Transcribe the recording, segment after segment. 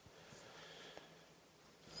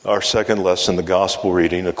Our second lesson, the gospel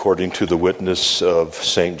reading, according to the witness of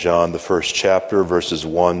St. John, the first chapter, verses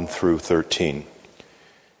 1 through 13.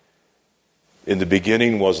 In the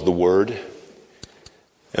beginning was the Word,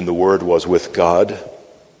 and the Word was with God,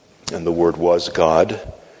 and the Word was God.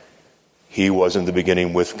 He was in the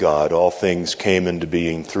beginning with God. All things came into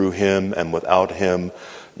being through him, and without him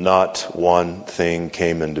not one thing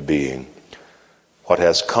came into being. What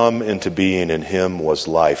has come into being in him was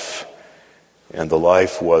life, and the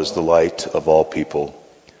life was the light of all people.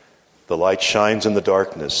 The light shines in the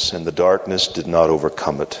darkness, and the darkness did not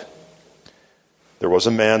overcome it. There was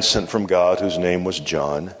a man sent from God whose name was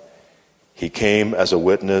John. He came as a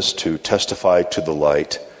witness to testify to the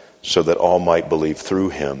light, so that all might believe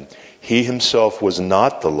through him. He himself was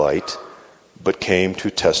not the light, but came to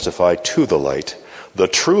testify to the light. The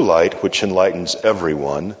true light, which enlightens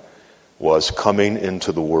everyone, was coming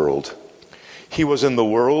into the world. He was in the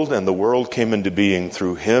world, and the world came into being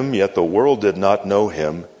through him, yet the world did not know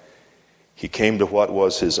him. He came to what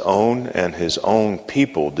was his own, and his own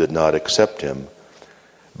people did not accept him.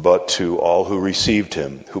 But to all who received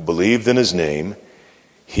him, who believed in his name,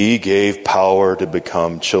 he gave power to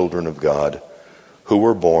become children of God, who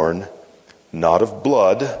were born not of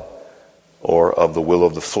blood, or of the will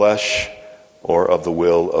of the flesh, or of the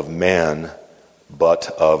will of man, but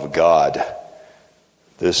of God.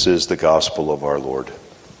 This is the gospel of our Lord.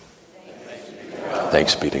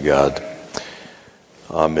 Thanks be to God.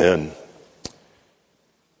 Amen.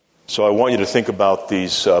 So I want you to think about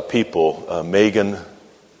these people, Meghan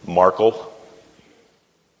Markle,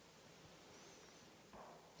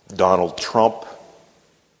 Donald Trump,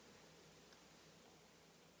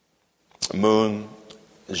 Moon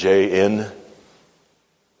Jae-in,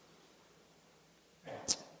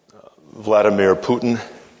 Vladimir Putin,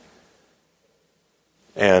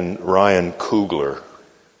 and Ryan Coogler.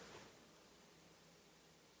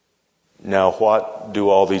 Now, what do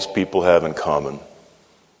all these people have in common?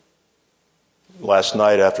 Last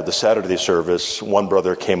night after the Saturday service, one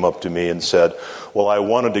brother came up to me and said, well, I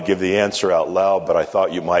wanted to give the answer out loud, but I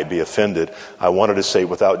thought you might be offended. I wanted to say,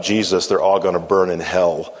 without Jesus, they're all going to burn in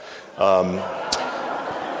hell.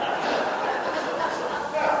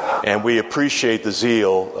 And we appreciate the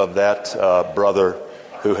zeal of that brother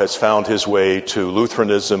who has found his way to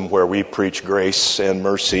Lutheranism, where we preach grace and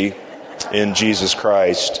mercy in Jesus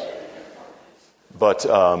Christ. But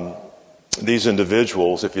these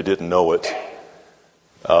individuals, if you didn't know it,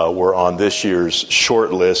 were on this year's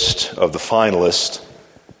short list of the finalists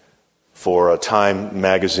for Time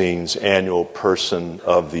Magazine's annual Person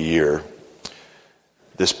of the Year.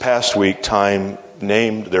 This past week, Time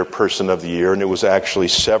named their Person of the Year, and it was actually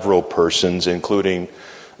several persons, including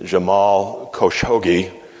Jamal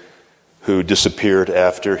Khashoggi, who disappeared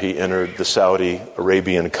after he entered the Saudi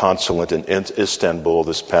Arabian consulate in Istanbul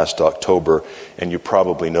this past October. And you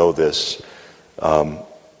probably know this.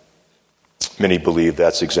 Many believe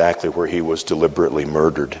that's exactly where he was deliberately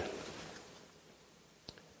murdered.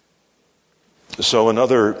 So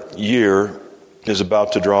another year is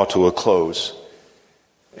about to draw to a close.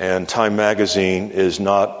 And Time Magazine is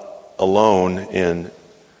not alone in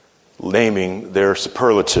naming their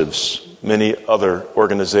superlatives. Many other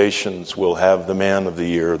organizations will have the Man of the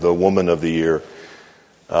Year, the Woman of the Year.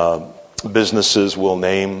 Businesses will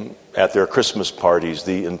name at their Christmas parties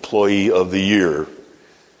the Employee of the Year.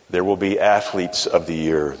 There will be Athletes of the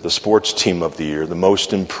Year, the Sports Team of the Year, the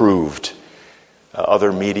Most Improved.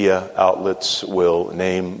 Other media outlets will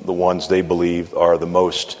name the ones they believe are the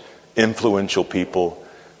most influential people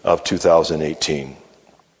of 2018.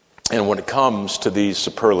 And when it comes to these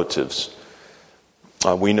superlatives,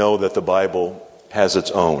 we know that the Bible has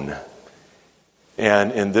its own.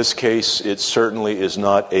 And in this case, it certainly is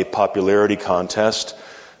not a popularity contest,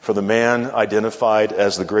 for the man identified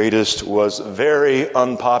as the greatest was very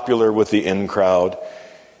unpopular with the in crowd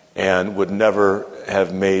and would never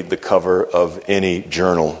have made the cover of any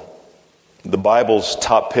journal. The Bible's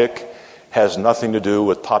top pick has nothing to do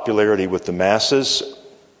with popularity with the masses.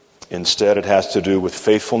 Instead, it has to do with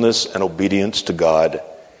faithfulness and obedience to God.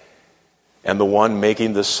 And the one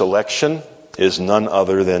making this selection is none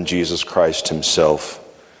other than Jesus Christ himself.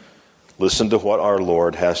 Listen to what our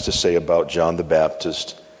Lord has to say about John the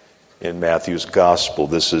Baptist in Matthew's Gospel.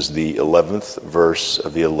 This is the 11th verse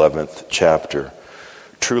of the 11th chapter.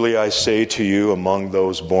 Truly I say to you, among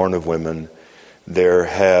those born of women, there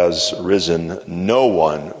has risen no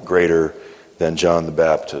one greater than John the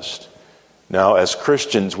Baptist. Now, as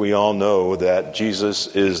Christians, we all know that Jesus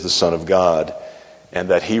is the Son of God and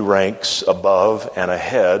that he ranks above and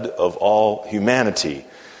ahead of all humanity.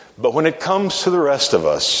 But when it comes to the rest of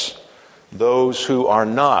us, those who are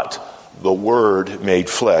not the Word made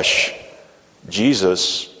flesh,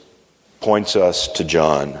 Jesus points us to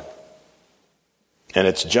John. And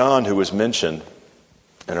it's John who is mentioned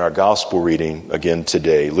in our gospel reading again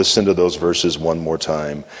today. Listen to those verses one more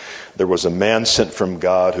time. There was a man sent from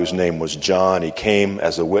God whose name was John. He came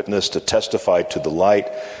as a witness to testify to the light,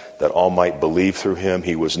 that all might believe through him.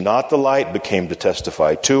 He was not the light, but came to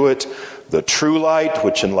testify to it. The true light,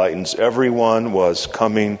 which enlightens everyone, was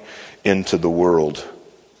coming into the world.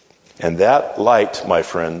 And that light, my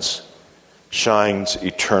friends, shines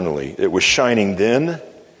eternally. It was shining then,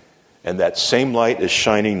 and that same light is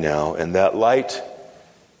shining now. And that light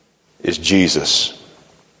is Jesus.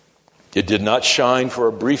 It did not shine for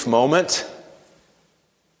a brief moment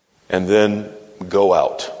and then go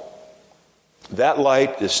out. That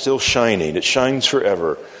light is still shining. It shines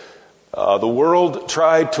forever. The world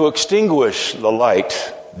tried to extinguish the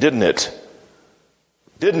light, didn't it?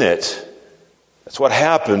 Didn't it? That's what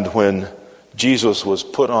happened when Jesus was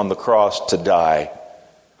put on the cross to die.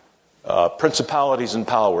 Principalities and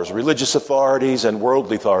powers, religious authorities and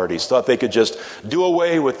worldly authorities thought they could just do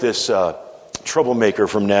away with this troublemaker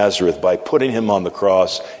from Nazareth by putting him on the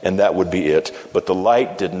cross, and that would be it. But the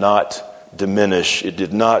light did not diminish. It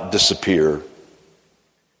did not disappear.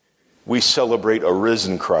 We celebrate a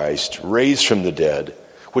risen Christ, raised from the dead,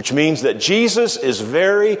 which means that Jesus is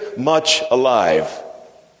very much alive.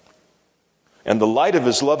 And the light of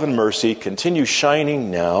his love and mercy continues shining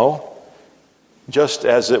now, just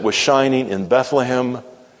as it was shining in Bethlehem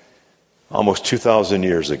almost 2,000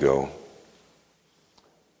 years ago.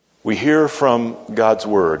 We hear from God's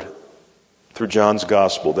word through John's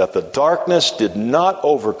gospel that the darkness did not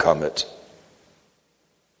overcome it,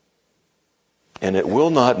 and it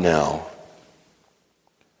will not now.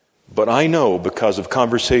 But I know, because of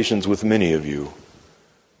conversations with many of you,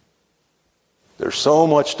 there's so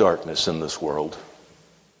much darkness in this world.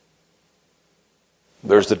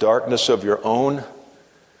 There's the darkness of your own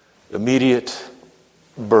immediate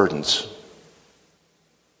burdens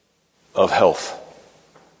of health,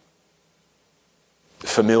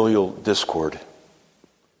 familial discord.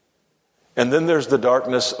 And then there's the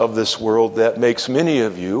darkness of this world that makes many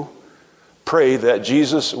of you pray that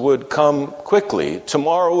Jesus would come quickly.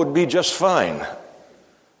 Tomorrow would be just fine.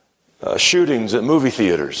 Shootings at movie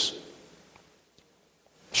theaters,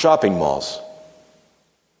 shopping malls,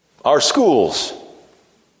 our schools,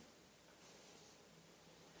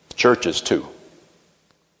 churches too.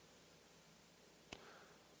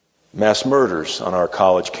 Mass murders on our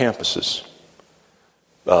college campuses.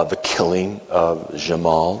 The killing of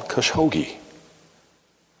Jamal Khashoggi.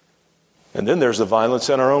 And then there's the violence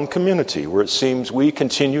in our own community, where it seems we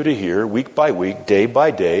continue to hear, week by week, day by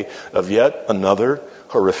day, of yet another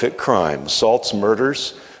horrific crime. Assaults,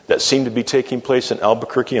 murders that seem to be taking place in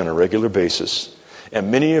Albuquerque on a regular basis. And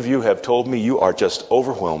many of you have told me you are just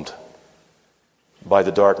overwhelmed by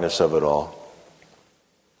the darkness of it all.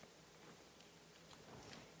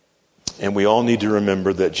 And we all need to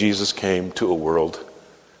remember that Jesus came to a world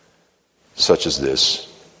such as this,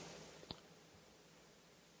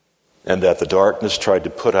 and that the darkness tried to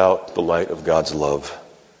put out the light of God's love.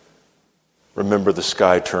 Remember, the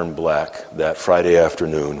sky turned black that Friday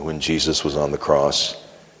afternoon when Jesus was on the cross,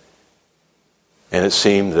 and it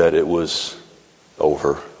seemed that it was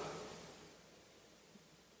over.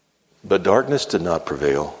 But darkness did not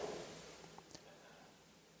prevail.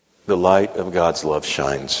 The light of God's love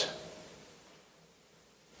shines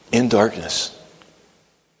in darkness.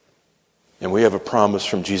 And we have a promise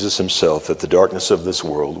from Jesus himself that the darkness of this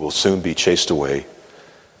world will soon be chased away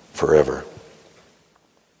forever.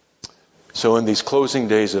 So in these closing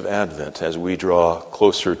days of Advent, as we draw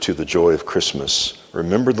closer to the joy of Christmas,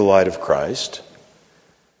 remember the light of Christ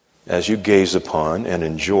as you gaze upon and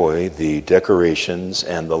enjoy the decorations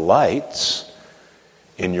and the lights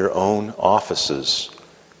in your own offices,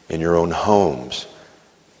 in your own homes,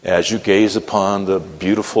 as you gaze upon the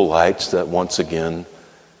beautiful lights that once again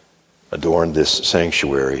adorn this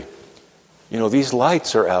sanctuary. You know, these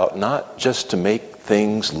lights are out not just to make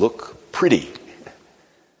things look pretty,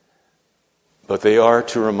 but they are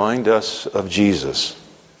to remind us of Jesus,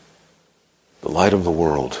 the light of the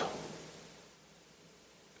world.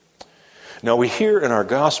 Now we hear in our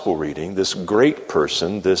gospel reading this great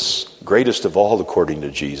person, this greatest of all according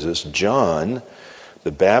to Jesus, John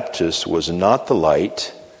the Baptist, was not the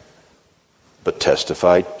light, but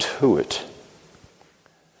testified to it.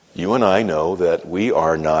 You and I know that we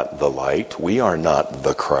are not the light, we are not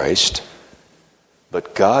the Christ,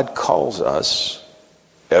 but God calls us,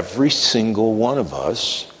 every single one of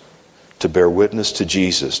us, to bear witness to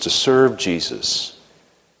Jesus, to serve Jesus,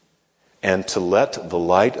 and to let the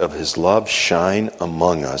light of his love shine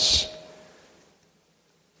among us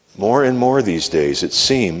More and more these days, it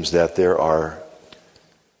seems that there are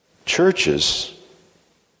churches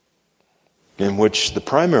in which the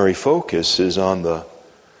primary focus is on the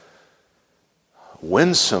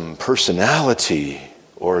winsome personality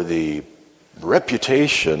or the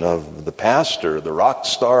reputation of the pastor, the rock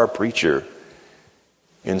star preacher,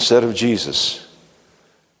 instead of Jesus.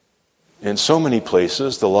 In so many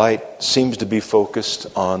places, the light seems to be focused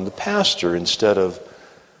on the pastor instead of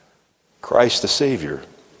Christ the Savior.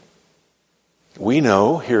 We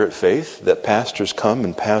know here at Faith that pastors come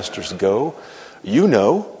and pastors go. You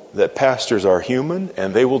know that pastors are human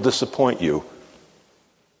and they will disappoint you.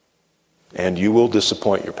 And you will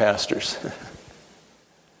disappoint your pastors.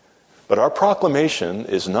 But our proclamation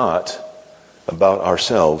is not about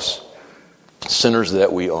ourselves, sinners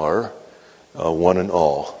that we are, one and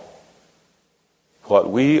all. What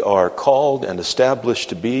we are called and established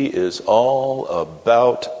to be is all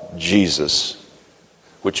about Jesus,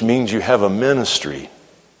 which means you have a ministry,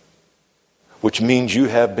 which means you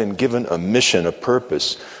have been given a mission, a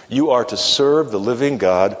purpose. You are to serve the living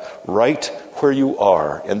God right where you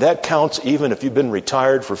are. And that counts even if you've been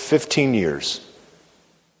retired for 15 years.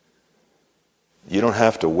 You don't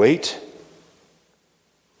have to wait,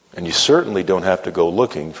 and you certainly don't have to go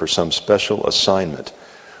looking for some special assignment.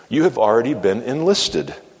 You have already been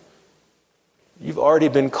enlisted. You've already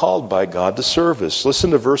been called by God to service.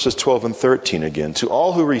 Listen to verses 12 and 13 again. To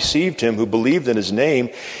all who received him, who believed in his name,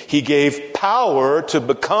 he gave power to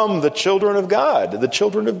become the children of God. The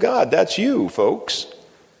children of God, that's you, folks.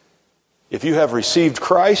 If you have received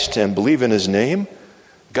Christ and believe in his name,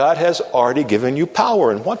 God has already given you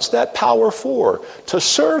power. And what's that power for? To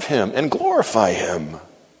serve him and glorify him.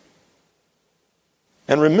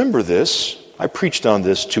 And remember this, I preached on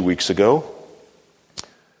this 2 weeks ago.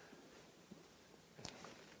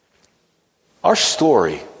 Our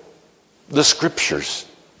story, the scriptures,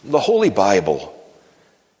 the Holy Bible,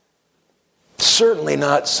 certainly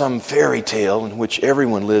not some fairy tale in which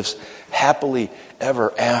everyone lives happily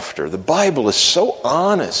ever after. The Bible is so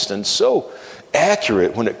honest and so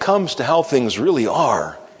accurate when it comes to how things really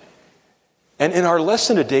are. And in our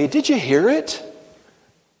lesson today, did you hear it?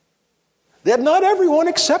 That not everyone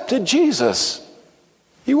accepted Jesus.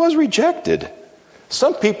 He was rejected.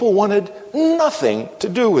 Some people wanted nothing to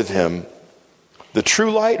do with him. The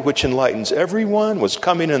true light, which enlightens everyone, was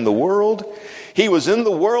coming in the world. He was in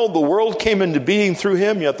the world came into being through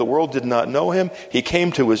him, yet the world did not know him. He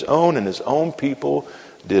came to his own, and his own people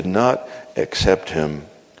did not accept him.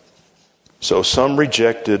 So some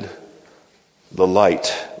rejected the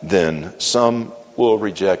light then. Some will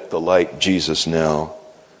reject the light, Jesus, now.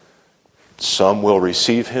 Some will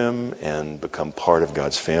receive him and become part of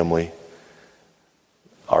God's family.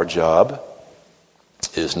 Our job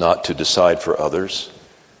is not to decide for others.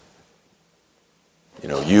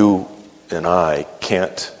 You and I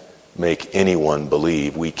can't make anyone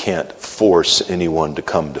believe. We can't force anyone to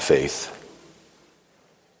come to faith.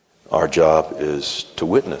 Our job is to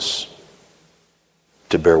witness,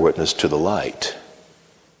 to bear witness to the light.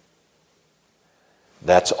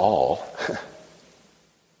 That's all.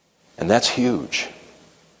 And that's huge.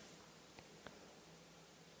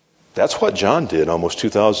 That's what John did almost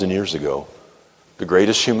 2,000 years ago. The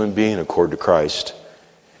greatest human being according to Christ.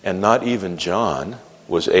 And not even John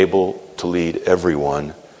was able to lead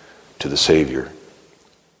everyone to the Savior.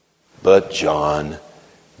 But John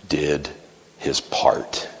did his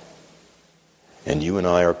part. And you and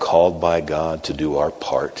I are called by God to do our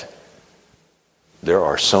part. There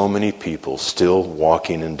are so many people still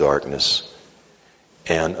walking in darkness.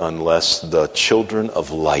 And unless the children of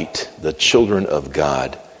light, the children of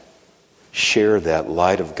God, share that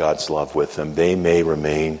light of God's love with them, they may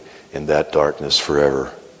remain in that darkness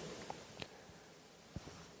forever.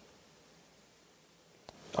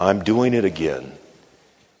 I'm doing it again.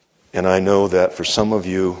 And I know that for some of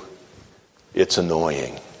you, it's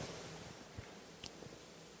annoying.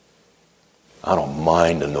 I don't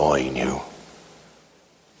mind annoying you.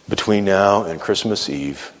 Between now and Christmas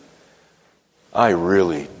Eve, I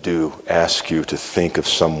really do ask you to think of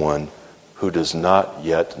someone who does not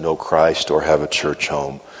yet know Christ or have a church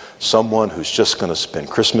home. Someone who's just going to spend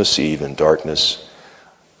Christmas Eve in darkness.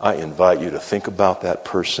 I invite you to think about that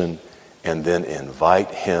person and then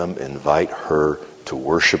invite him, invite her to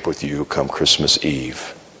worship with you come Christmas Eve.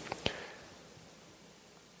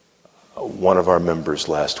 One of our members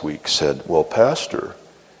last week said, "Well, Pastor,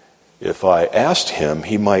 if I asked him,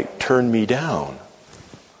 he might turn me down."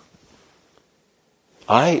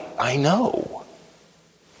 I know.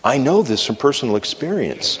 I know this from personal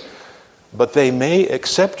experience. But they may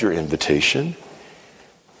accept your invitation,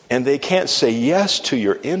 and they can't say yes to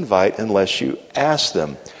your invite unless you ask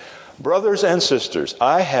them. Brothers and sisters,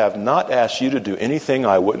 I have not asked you to do anything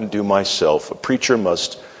I wouldn't do myself. A preacher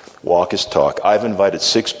must walk his talk. I've invited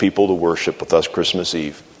 6 people to worship with us Christmas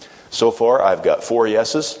Eve. So far, I've got 4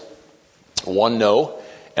 yeses, 1 no,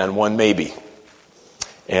 and 1 maybe.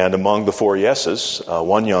 And among the 4 yeses,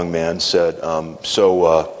 one young man said,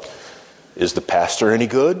 is the pastor any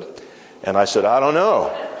good? And I said, I don't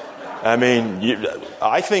know. I mean,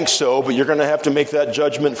 I think so, but you're going to have to make that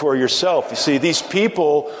judgment for yourself. You see, these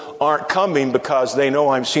people aren't coming because they know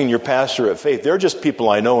I'm senior pastor at Faith. They're just people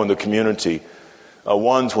I know in the community.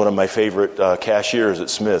 One's one of my favorite cashiers at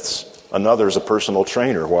Smith's. Another's a personal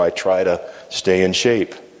trainer where I try to stay in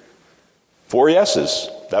shape. 4 yeses.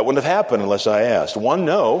 That wouldn't have happened unless I asked. 1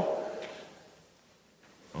 no,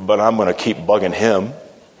 but I'm going to keep bugging him.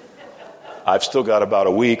 I've still got about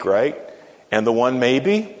a week, right? And the 1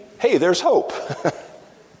 maybe, hey, there's hope.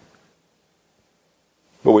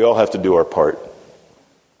 But we all have to do our part.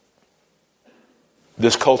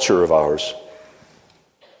 This culture of ours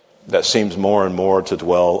that seems more and more to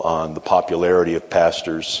dwell on the popularity of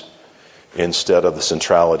pastors instead of the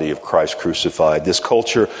centrality of Christ crucified. This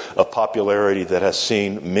culture of popularity that has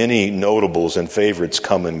seen many notables and favorites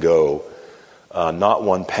come and go. Not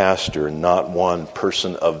one pastor, not one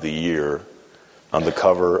person of the year on the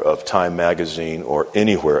cover of Time magazine or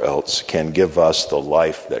anywhere else can give us the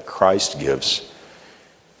life that Christ gives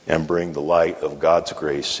and bring the light of God's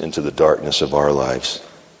grace into the darkness of our lives.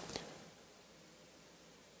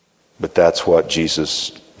 But that's what Jesus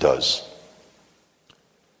does.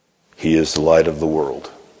 He is the light of the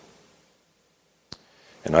world.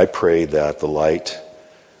 And I pray that the light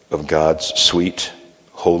of God's sweet,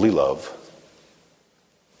 holy love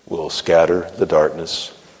will scatter the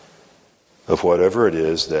darkness of whatever it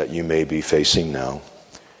is that you may be facing now.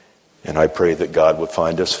 And I pray that God would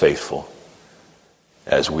find us faithful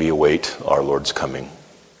as we await our Lord's coming.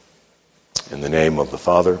 In the name of the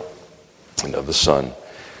Father, and of the Son,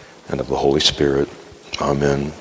 and of the Holy Spirit. Amen.